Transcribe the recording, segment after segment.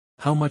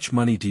How much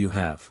money do you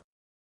have?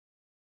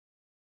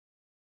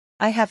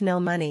 I have no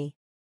money.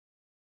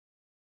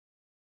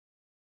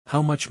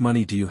 How much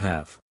money do you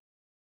have?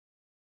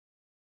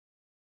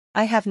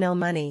 I have no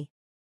money.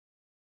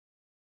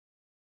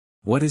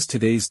 What is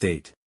today's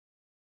date?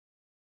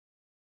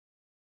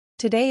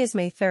 Today is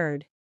May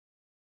 3rd.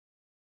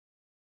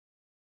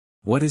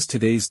 What is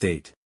today's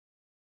date?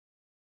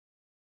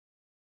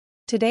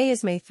 Today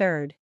is May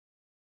 3rd.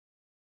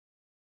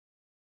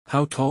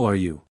 How tall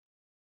are you?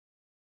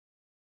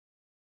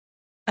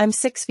 I'm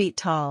 6 feet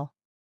tall.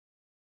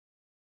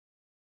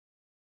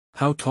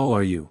 How tall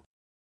are you?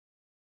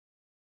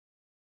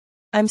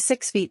 I'm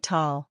 6 feet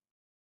tall.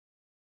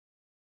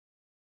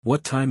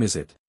 What time is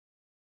it?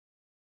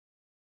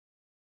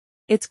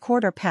 It's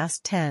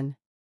 10:15.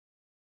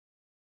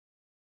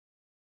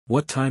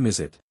 What time is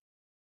it?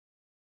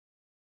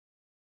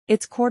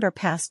 It's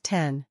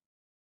 10:15.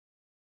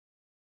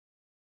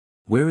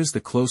 Where is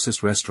the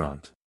closest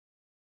restaurant?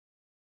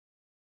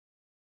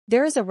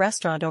 There is a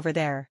restaurant over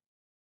there.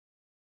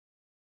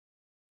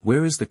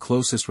 Where is the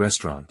closest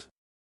restaurant?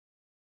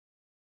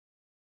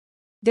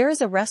 There is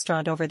a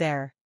restaurant over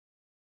there.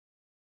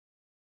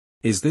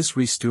 Is this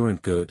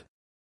restaurant good?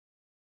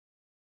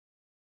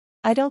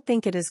 I don't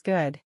think it is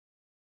good.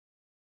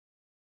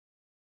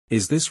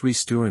 Is this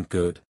restaurant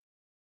good?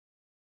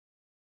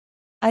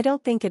 I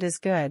don't think it is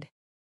good.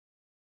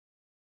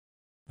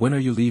 When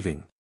are you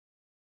leaving?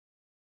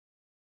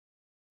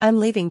 I'm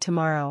leaving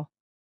tomorrow.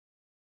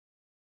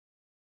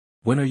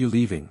 When are you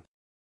leaving?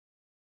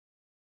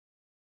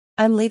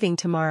 I'm leaving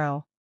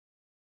tomorrow.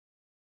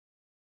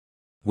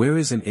 Where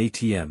is an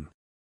ATM?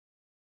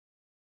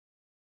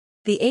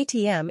 The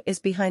ATM is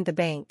behind the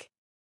bank.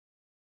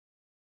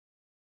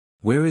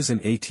 Where is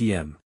an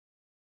ATM?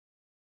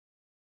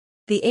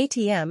 The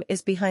ATM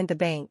is behind the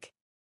bank.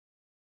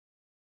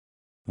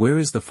 Where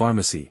is the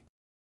pharmacy?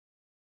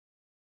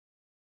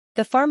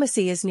 The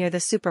pharmacy is near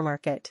the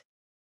supermarket.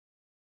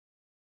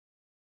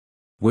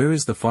 Where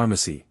is the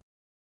pharmacy?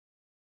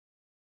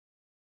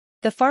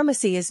 The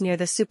pharmacy is near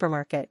the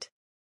supermarket.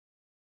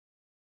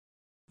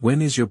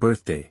 When is your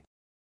birthday?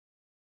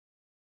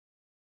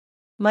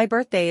 My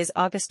birthday is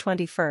August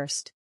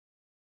 21st.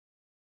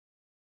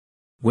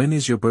 When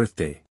is your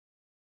birthday?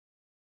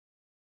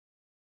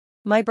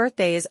 My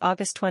birthday is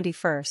August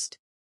 21st.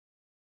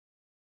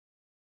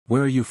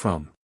 Where are you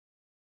from?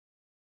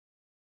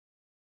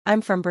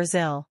 I'm from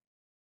Brazil.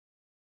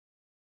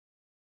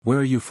 Where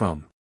are you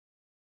from?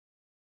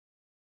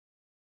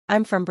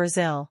 I'm from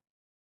Brazil.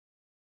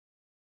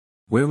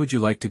 Where would you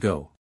like to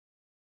go?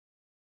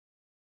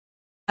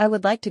 I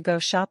would like to go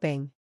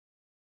shopping.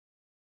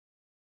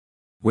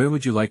 Where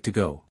would you like to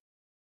go?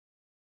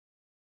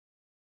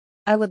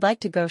 I would like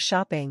to go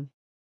shopping.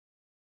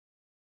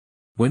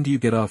 When do you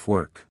get off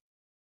work?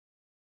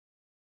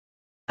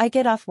 I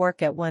get off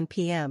work at 1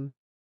 p.m.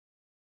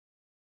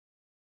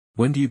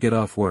 When do you get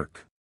off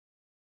work?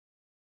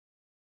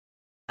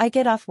 I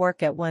get off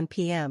work at 1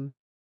 p.m.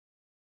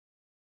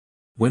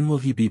 When will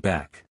he be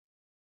back?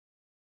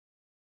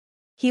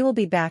 He will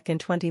be back in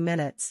 20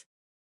 minutes.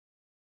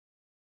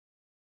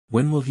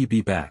 When will he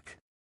be back?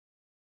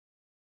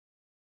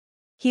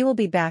 He will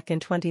be back in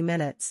 20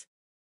 minutes.